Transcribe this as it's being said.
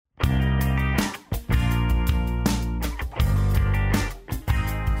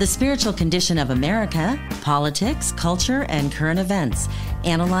The spiritual condition of America, politics, culture, and current events,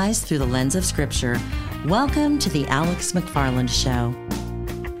 analyzed through the lens of Scripture. Welcome to the Alex McFarland Show.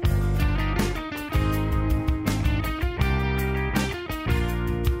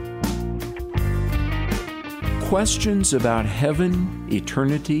 Questions about heaven,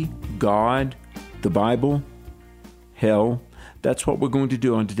 eternity, God, the Bible, hell. That's what we're going to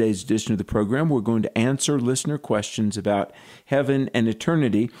do on today's edition of the program. We're going to answer listener questions about heaven and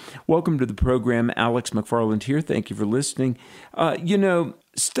eternity. Welcome to the program. Alex McFarland here. Thank you for listening.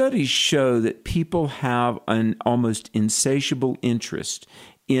 Studies show that people have an almost insatiable interest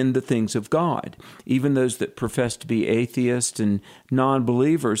in the things of God. Even those that profess to be atheists and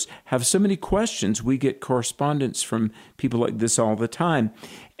non-believers have so many questions. We get correspondence from people like this all the time.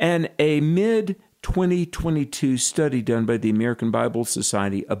 And a mid-2022 study done by the American Bible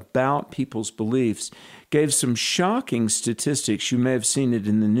Society about people's beliefs gave some shocking statistics. You may have seen it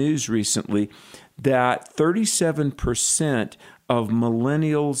in the news recently, that 37% of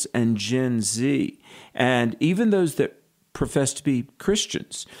millennials and Gen Z, and even those that profess to be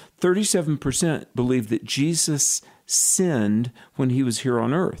Christians, 37% believe that Jesus sinned when he was here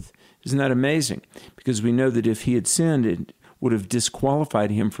on earth. Isn't that amazing? Because we know that if he had sinned, it would have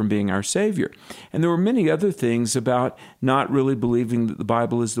disqualified him from being our Savior. And there were many other things about not really believing that the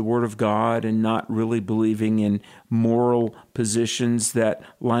Bible is the Word of God and not really believing in moral positions that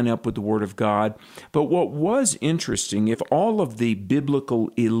line up with the Word of God. But what was interesting, if all of the biblical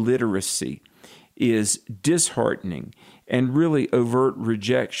illiteracy is disheartening and really overt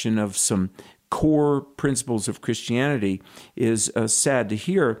rejection of some core principles of Christianity is sad to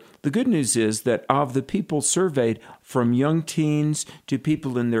hear. The good news is that of the people surveyed, from young teens to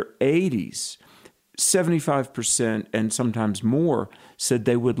people in their 80s, 75% and sometimes more said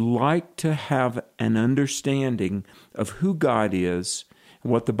they would like to have an understanding of who God is,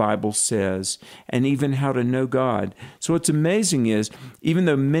 what the Bible says, and even how to know God. So what's amazing is, even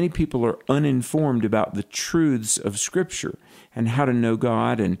though many people are uninformed about the truths of Scripture and how to know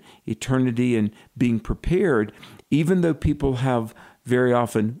God and eternity and being prepared, even though people have very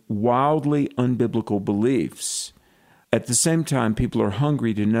often wildly unbiblical beliefs, at the same time, people are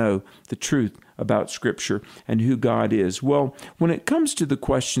hungry to know the truth about Scripture and who God is. Well, when it comes to the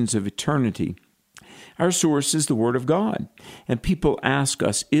questions of eternity, our source is the Word of God. And people ask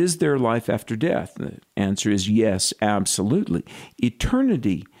us, is there life after death? The answer is yes, absolutely.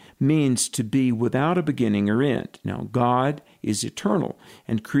 Eternity means to be without a beginning or end. Now, God is eternal,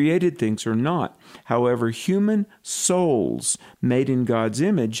 and created things are not. However, human souls made in God's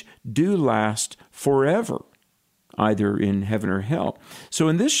image do last forever, either in heaven or hell. So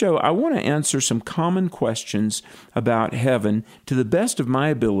in this show, I want to answer some common questions about heaven to the best of my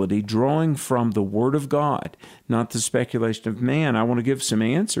ability, drawing from the Word of God, not the speculation of man. I want to give some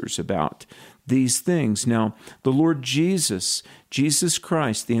answers about these things. Now, the Lord Jesus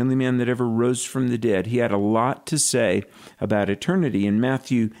Christ, the only man that ever rose from the dead, he had a lot to say about eternity. In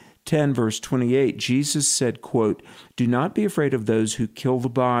Matthew 10, verse 28, Jesus said, quote, "Do not be afraid of those who kill the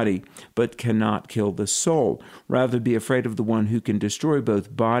body, but cannot kill the soul. Rather be afraid of the one who can destroy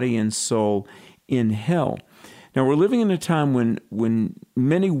both body and soul in hell." Now, we're living in a time when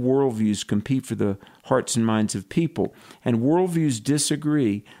many worldviews compete for the hearts and minds of people, and worldviews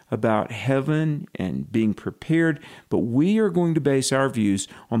disagree about heaven and being prepared, but we are going to base our views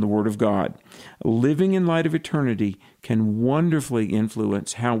on the Word of God. Living in light of eternity can wonderfully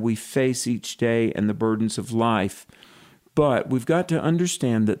influence how we face each day and the burdens of life, but we've got to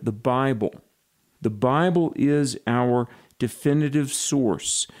understand that the Bible is our definitive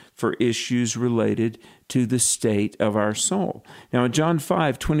source for issues related to the state of our soul. Now, in John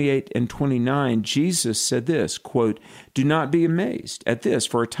 5, 28 and 29, Jesus said this, quote, "Do not be amazed at this,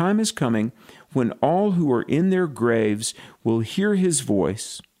 for a time is coming when all who are in their graves will hear his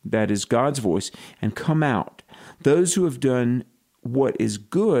voice," that is God's voice, "and come out. Those who have done what is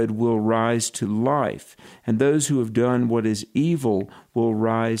good will rise to life, and those who have done what is evil will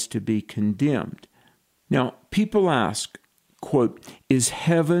rise to be condemned." Now, people ask, quote, "Is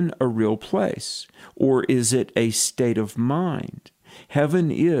heaven a real place, or is it a state of mind?" Heaven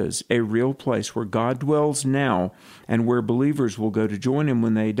is a real place where God dwells now and where believers will go to join him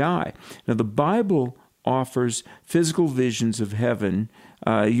when they die. Now, the Bible offers physical visions of heaven.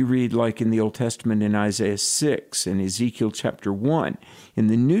 You read like in the Old Testament in Isaiah 6 and Ezekiel chapter 1. In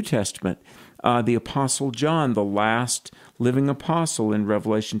the New Testament, the Apostle John, the last living apostle in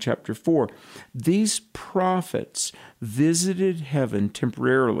Revelation chapter 4. These prophets visited heaven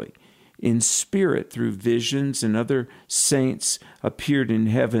temporarily in spirit through visions, and other saints appeared in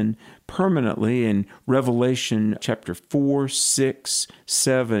heaven permanently. In Revelation chapter 4, 6,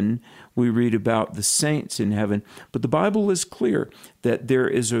 7, we read about the saints in heaven. But the Bible is clear that there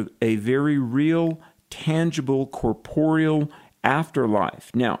is a very real, tangible, corporeal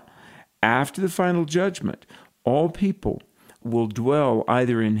afterlife. Now, after the final judgment, all people will dwell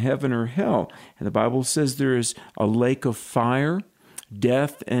either in heaven or hell. And the Bible says there is a lake of fire.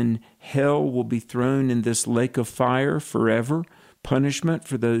 Death and hell will be thrown in this lake of fire forever. Punishment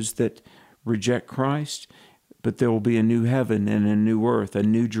for those that reject Christ. But there will be a new heaven and a new earth, a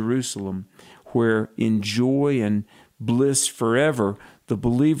new Jerusalem, where in joy and bliss forever, the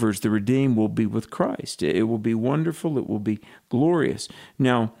believers, the redeemed, will be with Christ. It will be wonderful. It will be glorious.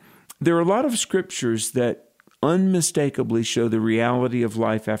 Now, there are a lot of scriptures that unmistakably show the reality of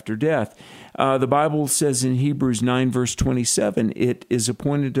life after death. The Bible says in Hebrews 9, verse 27, it is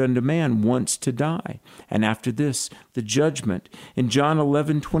appointed unto man once to die, and after this, the judgment. In John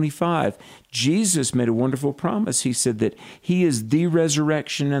 11, 25, Jesus made a wonderful promise. He said that He is the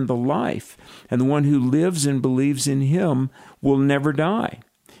resurrection and the life, and the one who lives and believes in Him will never die.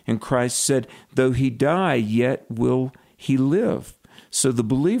 And Christ said, though He die, yet will He live. So the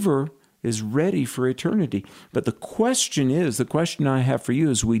believer is ready for eternity. But the question I have for you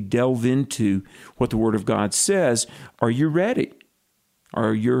as we delve into what the Word of God says, are you ready?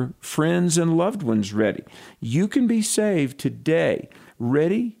 Are your friends and loved ones ready? You can be saved today,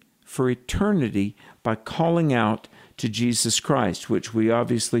 ready for eternity by calling out to Jesus Christ, which we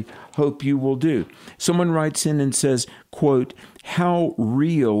obviously hope you will do. Someone writes in and says, quote, how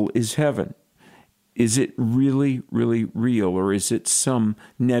real is heaven? Is it really, really real, or is it some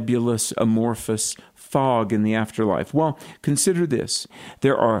nebulous, amorphous fog in the afterlife? Well, consider this.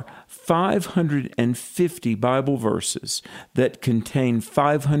 There are 550 Bible verses that contain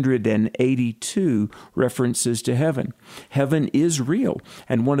 582 references to heaven. Heaven is real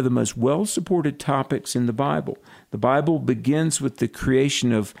and one of the most well-supported topics in the Bible. The Bible begins with the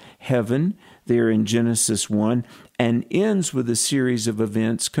creation of heaven there in Genesis 1 and ends with a series of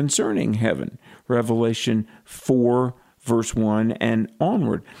events concerning heaven, Revelation 4, verse 1 and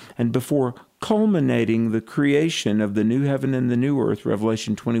onward. And before culminating the creation of the new heaven and the new earth,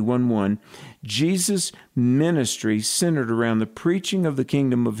 Revelation 21:1, Jesus' ministry centered around the preaching of the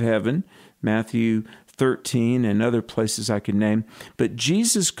kingdom of heaven, Matthew 13 and other places I could name. But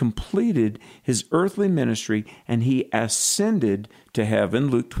Jesus completed His earthly ministry and He ascended to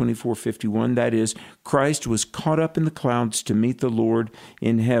heaven, Luke 24:51. That is, Christ was caught up in the clouds to meet the Lord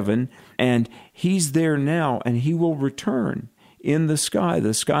in heaven, and He's there now, and He will return in the sky.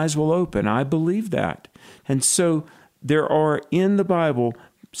 The skies will open. I believe that. And so there are in the Bible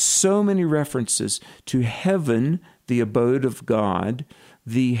so many references to heaven, the abode of God,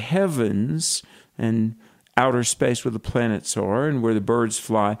 the heavens, and outer space where the planets are and where the birds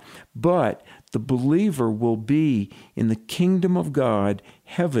fly. But the believer will be in the kingdom of God,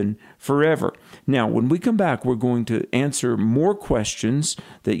 heaven, forever. Now, when we come back, we're going to answer more questions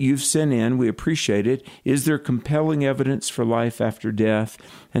that you've sent in. We appreciate it. Is there compelling evidence for life after death?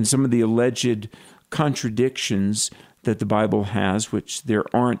 And some of the alleged contradictions that the Bible has, which there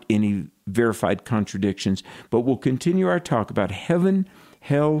aren't any verified contradictions. But we'll continue our talk about heaven,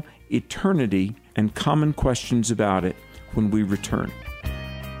 hell, eternity, and common questions about it when we return.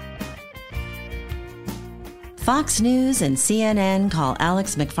 Fox News and CNN call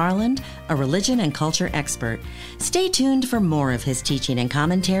Alex McFarland a religion and culture expert. Stay tuned for more of his teaching and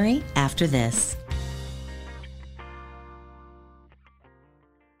commentary after this.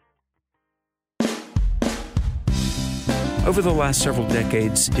 Over the last several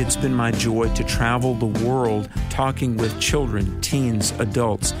decades, it's been my joy to travel the world talking with children, teens,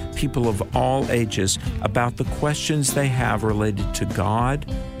 adults, people of all ages about the questions they have related to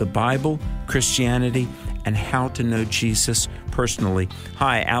God, the Bible, Christianity, and how to know Jesus personally.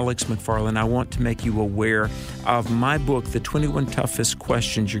 Hi, Alex McFarland. I want to make you aware of my book, The 21 Toughest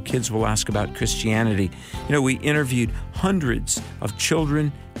Questions Your Kids Will Ask About Christianity. You know, we interviewed hundreds of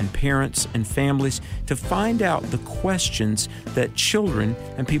children and parents and families to find out the questions that children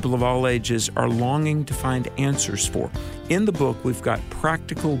and people of all ages are longing to find answers for. In the book, we've got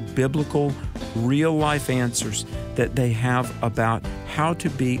practical, biblical, real-life answers that they have about how to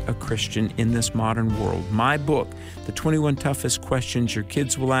be a Christian in this modern world. My book, The 21 Toughest Questions Your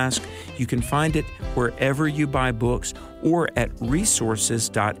Kids Will Ask, you can find it wherever you buy books or at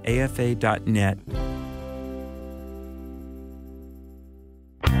resources.afa.net.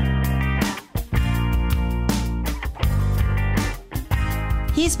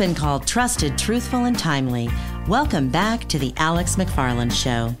 He's been called trusted, truthful, and timely. Welcome back to the Alex McFarland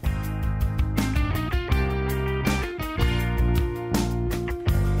Show.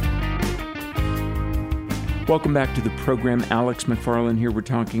 Welcome back to the program. Alex McFarland here. We're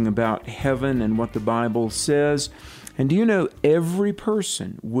talking about heaven and what the Bible says. And do you know every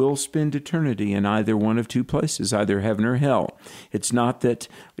person will spend eternity in either one of two places, either heaven or hell. It's not that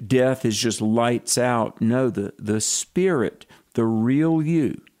death is just lights out. No, the spirit, the real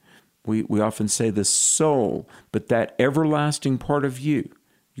you. We often say the soul, but that everlasting part of you,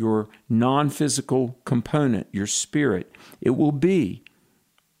 your non-physical component, your spirit, it will be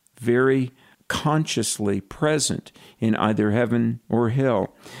very consciously present in either heaven or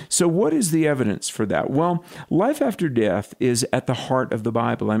hell. So what is the evidence for that? Well, life after death is at the heart of the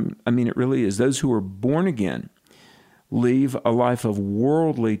Bible. I mean, it really is. Those who are born again leave a life of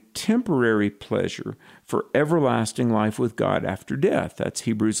worldly, temporary pleasure for everlasting life with God after death. That's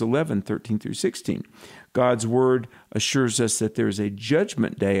Hebrews 11, 13 through 16. God's word assures us that there is a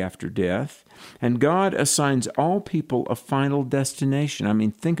judgment day after death, and God assigns all people a final destination. I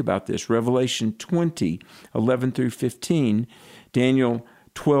mean, think about this. Revelation 20, 11 through 15, Daniel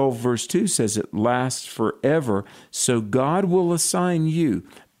 12, verse 2 says it lasts forever. So God will assign you,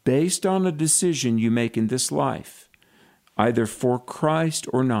 based on a decision you make in this life, either for Christ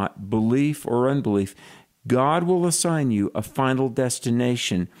or not, belief or unbelief, God will assign you a final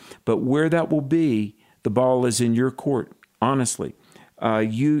destination. But where that will be, the ball is in your court, honestly.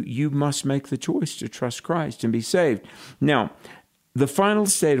 You must make the choice to trust Christ and be saved. Now, the final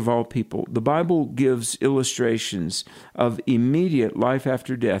state of all people, the Bible gives illustrations of immediate life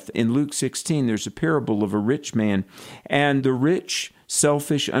after death. In Luke 16, there's a parable of a rich man, and the rich,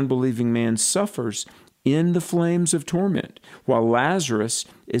 selfish, unbelieving man suffers in the flames of torment, while Lazarus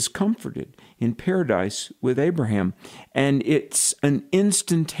is comforted in paradise with Abraham. And it's an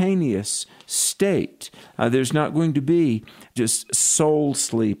instantaneous state. There's not going to be just soul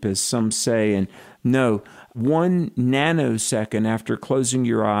sleep, as some say. And no, 1 nanosecond after closing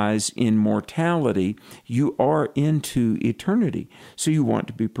your eyes in mortality, you are into eternity. So you want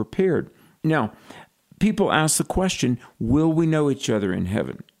to be prepared. Now, people ask the question, will we know each other in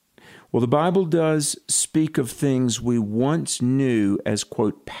heaven? Well, the Bible does speak of things we once knew as,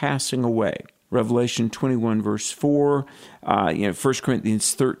 quote, passing away. Revelation 21, verse 4, 1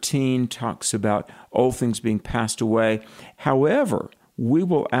 Corinthians 13 talks about old things being passed away. However, we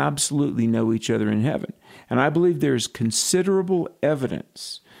will absolutely know each other in heaven. And I believe there's considerable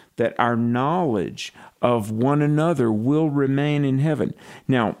evidence that our knowledge of one another will remain in heaven.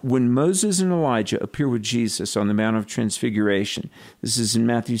 Now, when Moses and Elijah appear with Jesus on the Mount of Transfiguration, this is in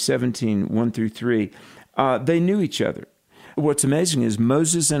Matthew 17, 1 through 3, they knew each other. What's amazing is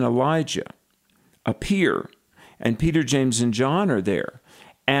Moses and Elijah appear, and Peter, James, and John are there.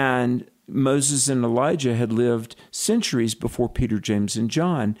 And Moses and Elijah had lived centuries before Peter, James, and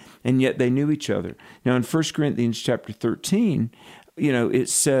John, and yet they knew each other. Now, in 1 Corinthians chapter 13, it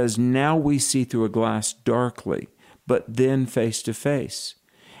says, now we see through a glass darkly, but then face to face.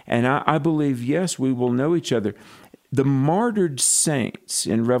 And I believe, yes, we will know each other. The martyred saints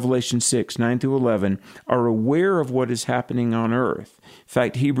in Revelation 6, 9 through 11, are aware of what is happening on earth. In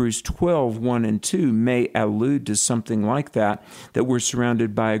fact, Hebrews 12, 1 and 2 may allude to something like that we're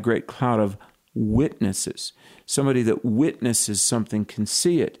surrounded by a great cloud of witnesses. Somebody that witnesses something can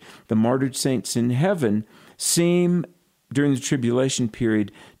see it. The martyred saints in heaven seem, during the tribulation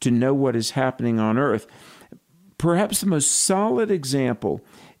period, to know what is happening on earth. Perhaps the most solid example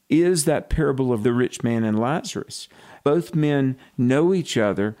is that parable of the rich man and Lazarus. Both men know each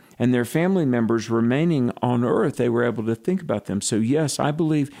other, and their family members remaining on earth, they were able to think about them. So yes, I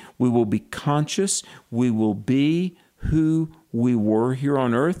believe we will be conscious. We will be who we were here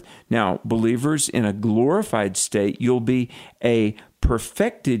on earth. Now, believers, in a glorified state, you'll be a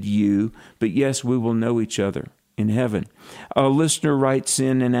perfected you, but yes, we will know each other in heaven. A listener writes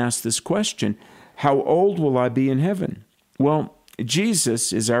in and asks this question, how old will I be in heaven? Well,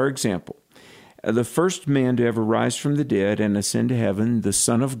 Jesus is our example. The first man to ever rise from the dead and ascend to heaven, the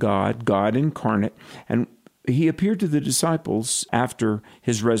Son of God, God incarnate, and he appeared to the disciples after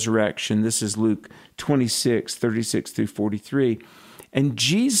his resurrection. This is Luke 26, 36 through 43. And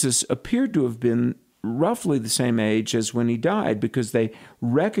Jesus appeared to have been roughly the same age as when he died, because they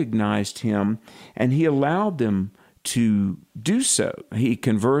recognized him and he allowed them to do so. He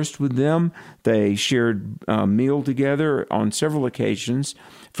conversed with them. They shared a meal together on several occasions.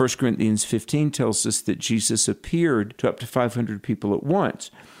 1 Corinthians 15 tells us that Jesus appeared to up to 500 people at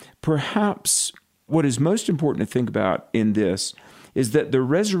once. Perhaps what is most important to think about in this is that the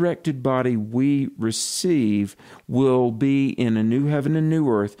resurrected body we receive will be in a new heaven and new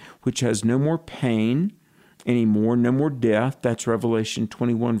earth, which has no more pain anymore, no more death. That's Revelation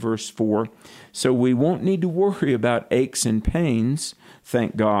 21, verse 4. So we won't need to worry about aches and pains,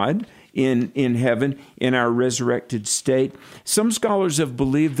 thank God, in heaven, in our resurrected state. Some scholars have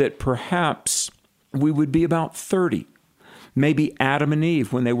believed that perhaps we would be about 30. Maybe Adam and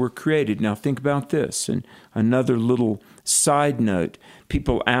Eve when they were created. Now think about this. And another little side note,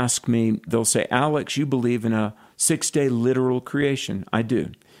 people ask me, they'll say, Alex, you believe in a 6-day literal creation. I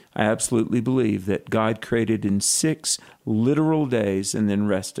do. I absolutely believe that God created in 6 literal days and then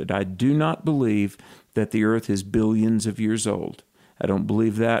rested. I do not believe that the earth is billions of years old. I don't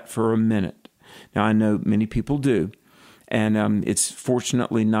believe that for a minute. Now, I know many people do, and it's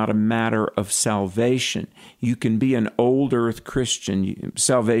fortunately not a matter of salvation. You can be an old earth Christian.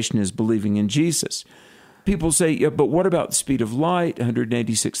 Salvation is believing in Jesus. People say, yeah, but what about the speed of light,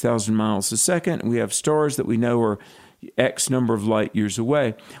 186,000 miles a second? We have stars that we know are X number of light years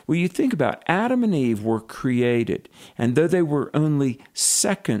away. Well, you think about Adam and Eve were created, and though they were only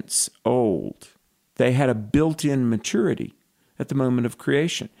seconds old, they had a built-in maturity at the moment of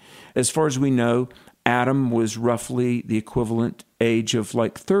creation. As far as we know, Adam was roughly the equivalent age of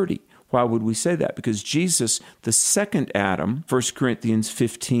like 30. Why would we say that? Because Jesus, the second Adam, 1 Corinthians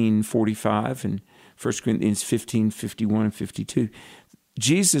 15:45 and 1 Corinthians 15:51 and 52,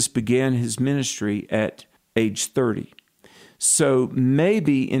 Jesus began his ministry at age 30. So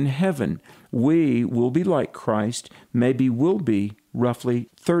maybe in heaven we will be like Christ. Maybe we'll be roughly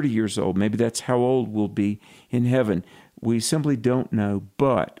 30 years old. Maybe that's how old we'll be in heaven. We simply don't know,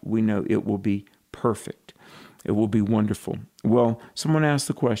 but we know it will be perfect. It will be wonderful. Well, someone asked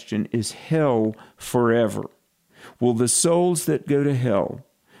the question, is hell forever? Will the souls that go to hell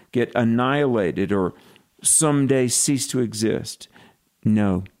get annihilated or someday cease to exist?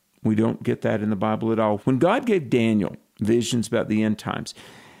 No, we don't get that in the Bible at all. When God gave Daniel visions about the end times,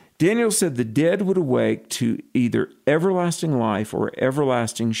 Daniel said the dead would awake to either everlasting life or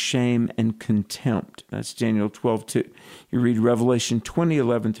everlasting shame and contempt. That's Daniel 12:2. You read Revelation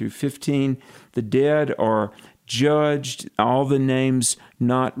 20:11 through 15. The dead are judged. All the names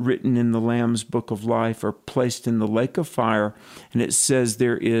not written in the Lamb's book of life are placed in the lake of fire. And it says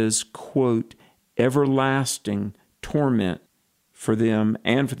there is, quote, everlasting torment for them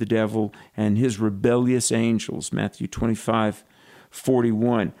and for the devil and his rebellious angels, Matthew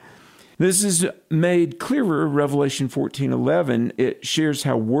 25:41. This is made clearer, Revelation 14:11. It shares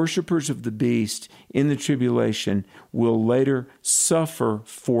how worshipers of the beast in the tribulation will later suffer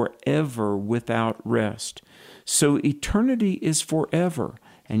forever without rest. So eternity is forever.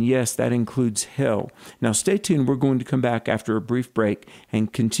 And yes, that includes hell. Now stay tuned. We're going to come back after a brief break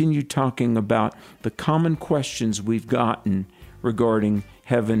and continue talking about the common questions we've gotten regarding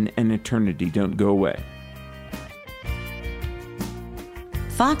heaven and eternity. Don't go away.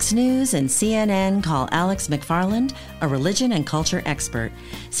 Fox News and CNN call Alex McFarland a religion and culture expert.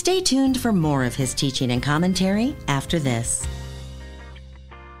 Stay tuned for more of his teaching and commentary after this.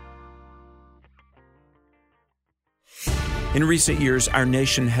 In recent years, our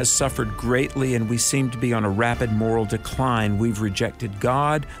nation has suffered greatly, and we seem to be on a rapid moral decline. We've rejected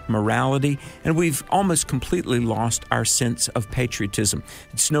God, morality, and we've almost completely lost our sense of patriotism.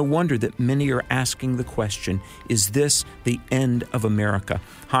 It's no wonder that many are asking the question, is this the end of America?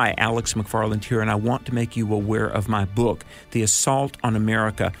 Hi, Alex McFarland here, and I want to make you aware of my book, The Assault on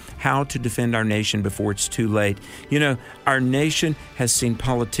America, How to Defend Our Nation Before It's Too Late. You know, our nation has seen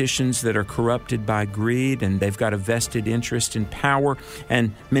politicians that are corrupted by greed, and they've got a vested interest in power,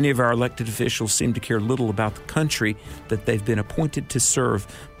 and many of our elected officials seem to care little about the country that they've been appointed to serve.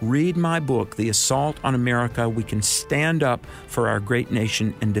 Read my book, The Assault on America. We can stand up for our great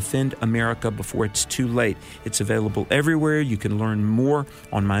nation and defend America before it's too late. It's available everywhere. You can learn more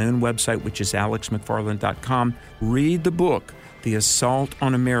on my own website, which is alexmcfarland.com. Read the book, The Assault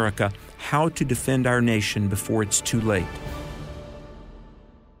on America, How to Defend Our Nation Before It's Too Late.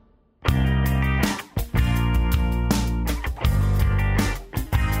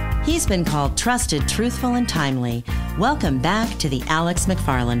 He's been called trusted, truthful, and timely. Welcome back to the Alex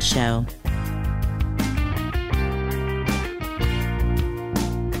McFarland Show.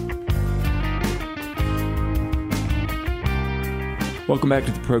 Welcome back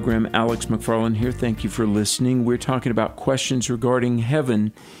to the program. Alex McFarland here. Thank you for listening. We're talking about questions regarding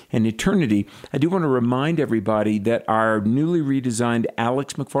heaven and eternity. I do want to remind everybody that our newly redesigned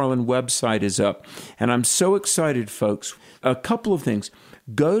Alex McFarland website is up, and I'm so excited, folks. A couple of things.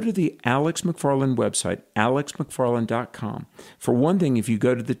 Go to the Alex McFarland website, alexmcfarland.com. For one thing, if you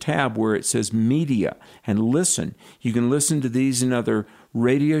go to the tab where it says Media and listen, you can listen to these and other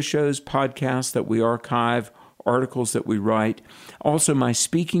radio shows, podcasts that we archive, articles that we write. Also, my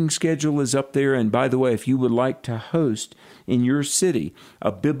speaking schedule is up there. And by the way, if you would like to host in your city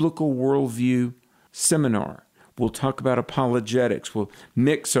a biblical worldview seminar We'll talk about apologetics. We'll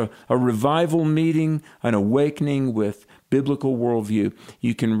mix a revival meeting, an awakening with biblical worldview.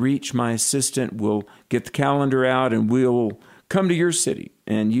 You can reach my assistant. We'll get the calendar out and we'll come to your city.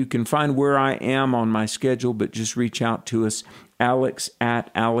 And you can find where I am on my schedule, but just reach out to us,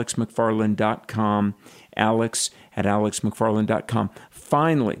 alex@alexmcfarland.com, alex@alexmcfarland.com.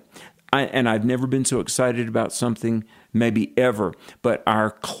 Finally, I've never been so excited about something, maybe ever, but our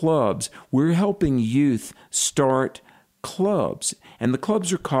clubs. We're helping youth start clubs, and the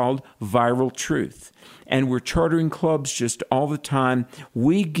clubs are called Viral Truth. And we're chartering clubs just all the time.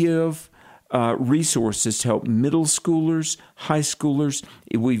 We give resources to help middle schoolers, high schoolers.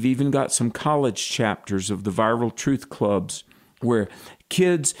 We've even got some college chapters of the Viral Truth clubs where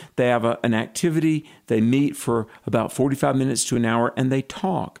kids, they have an activity, they meet for about 45 minutes to an hour, and they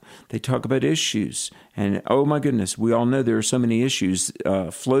talk. They talk about issues. And oh my goodness, we all know there are so many issues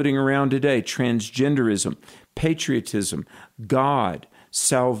floating around today: transgenderism, patriotism, God,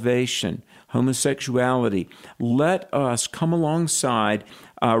 salvation, homosexuality. Let us come alongside,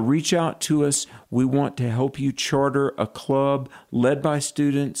 reach out to us. We want to help you charter a club led by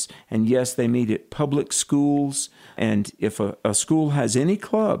students. And yes, they meet at public schools. And if a school has any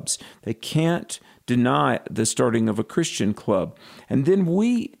clubs, they can't deny the starting of a Christian club. And then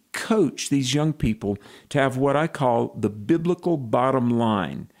we coach these young people to have what I call the biblical bottom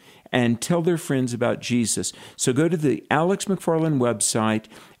line and tell their friends about Jesus. So go to the Alex McFarland website,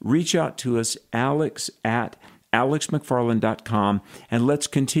 reach out to us, alex@alexmcfarland.com, and let's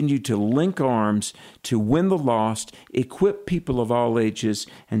continue to link arms to win the lost, equip people of all ages,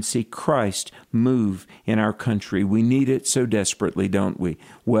 and see Christ move in our country. We need it so desperately, don't we?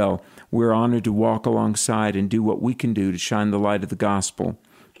 Well, we're honored to walk alongside and do what we can do to shine the light of the gospel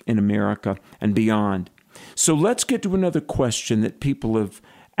in America and beyond. So let's get to another question that people have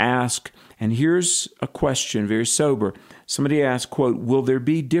asked. And here's a question, very sober. Somebody asked, quote, will there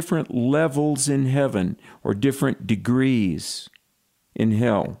be different levels in heaven or different degrees in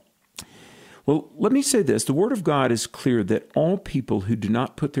hell? Well, let me say this. The Word of God is clear that all people who do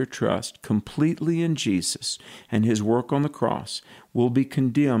not put their trust completely in Jesus and His work on the cross will be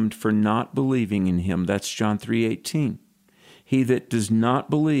condemned for not believing in Him. That's John 3:18. He that does not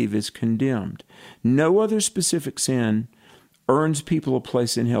believe is condemned. No other specific sin earns people a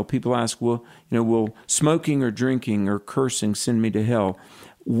place in hell. People ask, well, will smoking or drinking or cursing send me to hell?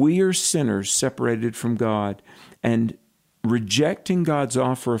 We are sinners separated from God, and rejecting God's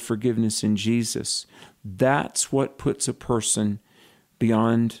offer of forgiveness in Jesus, that's what puts a person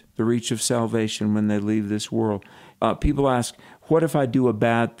beyond the reach of salvation when they leave this world. People ask, what if I do a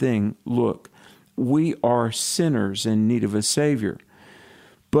bad thing? Look, we are sinners in need of a Savior.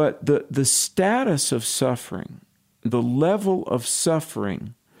 But the status of suffering, the level of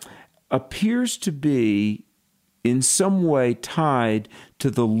suffering, appears to be in some way tied to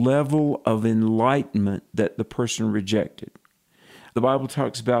the level of enlightenment that the person rejected. The Bible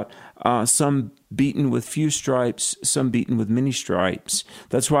talks about some beaten with few stripes, some beaten with many stripes.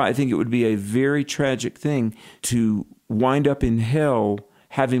 That's why I think it would be a very tragic thing to wind up in hell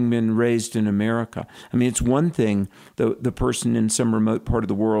having been raised in America. I mean, it's one thing, the person in some remote part of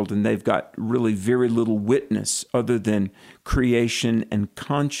the world, and they've got really very little witness other than creation and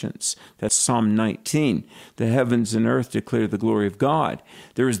conscience. That's Psalm 19. The heavens and earth declare the glory of God.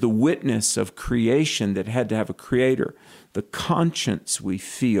 There is the witness of creation that had to have a creator. The conscience we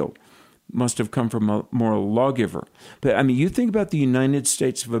feel must have come from a moral lawgiver. But I mean, you think about the United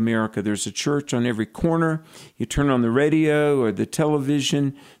States of America. There's a church on every corner. You turn on the radio or the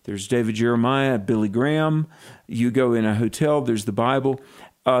television, there's David Jeremiah, Billy Graham. You go in a hotel, there's the Bible.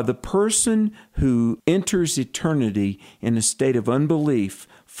 The person who enters eternity in a state of unbelief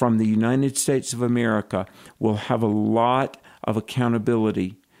from the United States of America will have a lot of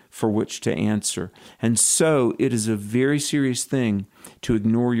accountability for which to answer. And so it is a very serious thing to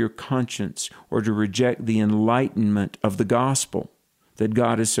ignore your conscience or to reject the enlightenment of the gospel that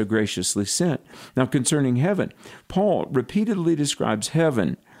God has so graciously sent. Now, concerning heaven, Paul repeatedly describes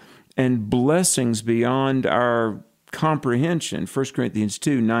heaven and blessings beyond our comprehension. 1 Corinthians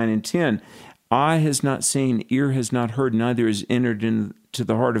 2, 9 and 10. Eye has not seen, ear has not heard, neither has entered into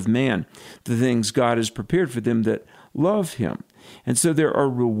the heart of man the things God has prepared for them that love Him. And so there are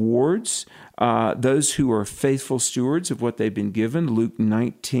rewards, those who are faithful stewards of what they've been given. Luke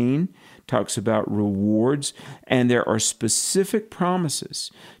 19 talks about rewards, and there are specific promises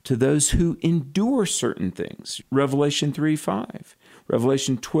to those who endure certain things. Revelation 3:5,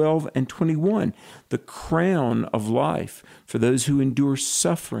 Revelation 12 and 21, the crown of life for those who endure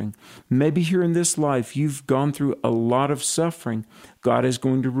suffering. Maybe here in this life you've gone through a lot of suffering. God is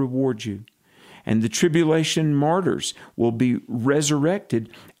going to reward you. And the tribulation martyrs will be resurrected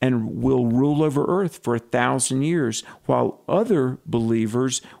and will rule over earth for 1,000 years, while other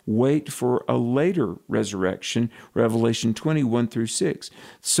believers wait for a later resurrection, Revelation 21-6.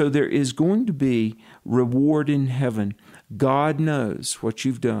 So there is going to be reward in heaven. God knows what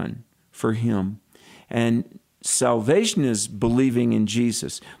you've done for him. And salvation is believing in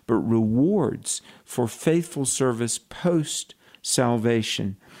Jesus, but rewards for faithful service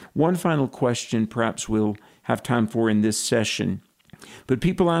post-salvation. One final question perhaps we'll have time for in this session. But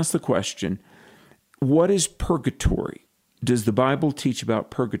people ask the question, what is purgatory? Does the Bible teach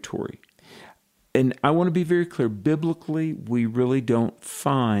about purgatory? And I want to be very clear, biblically, we really don't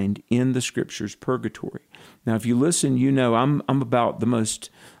find in the Scriptures purgatory. Now, if you listen, you know I'm about the most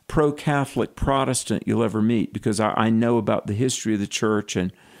pro-Catholic Protestant you'll ever meet, because I know about the history of the church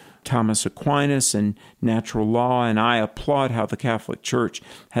and Thomas Aquinas and natural law, and I applaud how the Catholic Church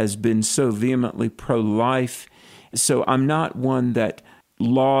has been so vehemently pro-life. So I'm not one that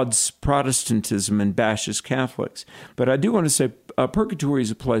lauds Protestantism and bashes Catholics. But I do want to say purgatory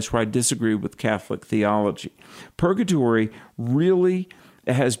is a place where I disagree with Catholic theology. Purgatory really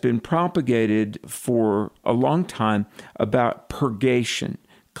has been propagated for a long time about purgation,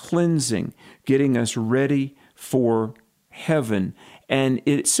 cleansing, getting us ready for heaven. And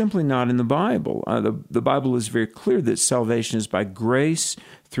it's simply not in the Bible. The Bible is very clear that salvation is by grace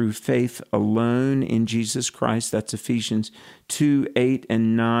through faith alone in Jesus Christ. That's Ephesians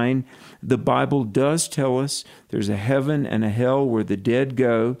 2:8-9. The Bible does tell us there's a heaven and a hell where the dead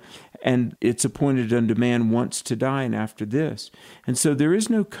go, and it's appointed unto man once to die and after this. And so there is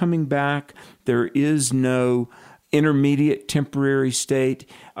no coming back. There is no intermediate temporary state.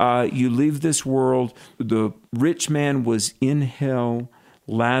 You leave this world. The rich man was in hell.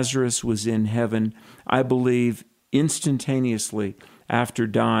 Lazarus was in heaven, I believe, instantaneously after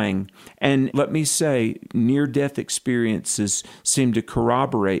dying. And let me say, near-death experiences seem to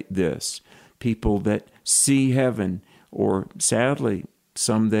corroborate this. People that see heaven, or sadly,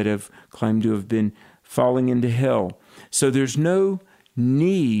 some that have claimed to have been falling into hell. So there's no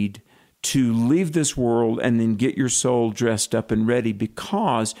need to leave this world and then get your soul dressed up and ready,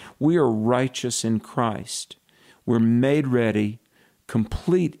 because we are righteous in Christ. We're made ready,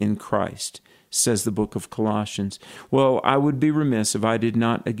 complete in Christ, says the book of Colossians. Well, I would be remiss if I did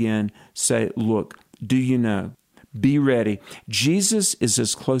not again say, look, do you know? Be ready. Jesus is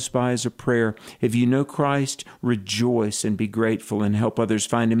as close by as a prayer. If you know Christ, rejoice and be grateful and help others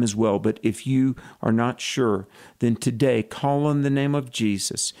find him as well. But if you are not sure, then today call on the name of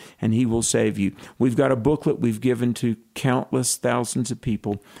Jesus and he will save you. We've got a booklet we've given to countless thousands of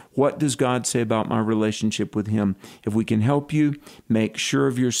people. What does God say about my relationship with him? If we can help you, make sure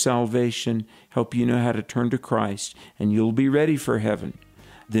of your salvation, help you know how to turn to Christ, and you'll be ready for heaven,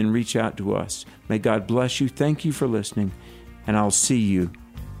 then reach out to us. May God bless you. Thank you for listening, and I'll see you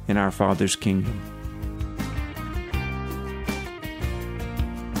in our Father's kingdom.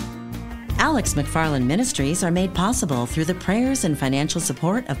 Alex McFarland Ministries are made possible through the prayers and financial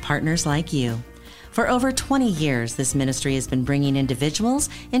support of partners like you. For over 20 years, this ministry has been bringing individuals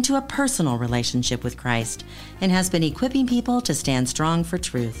into a personal relationship with Christ and has been equipping people to stand strong for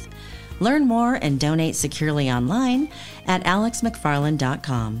truth. Learn more and donate securely online at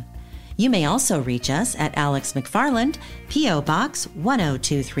alexmcfarland.com. You may also reach us at Alex McFarland, P.O. Box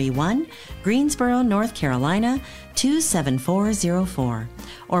 10231, Greensboro, North Carolina 27404,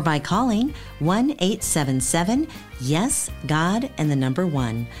 or by calling 1-877-YES-GOD and the number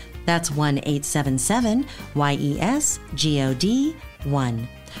 1. That's 1-877-YES-GOD-1.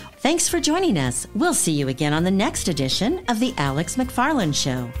 Thanks for joining us. We'll see you again on the next edition of The Alex McFarland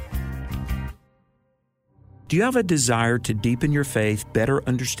Show. Do you have a desire to deepen your faith, better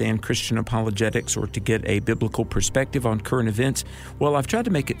understand Christian apologetics, or to get a biblical perspective on current events? Well, I've tried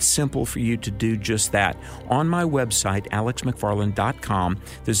to make it simple for you to do just that. On my website, alexmcfarland.com,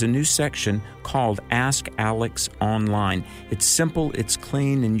 there's a new section called Ask Alex Online. It's simple, it's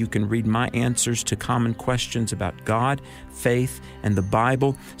clean, and you can read my answers to common questions about God, faith, and the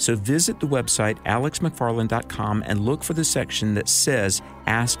Bible. So visit the website, alexmcfarland.com, and look for the section that says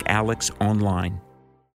Ask Alex Online.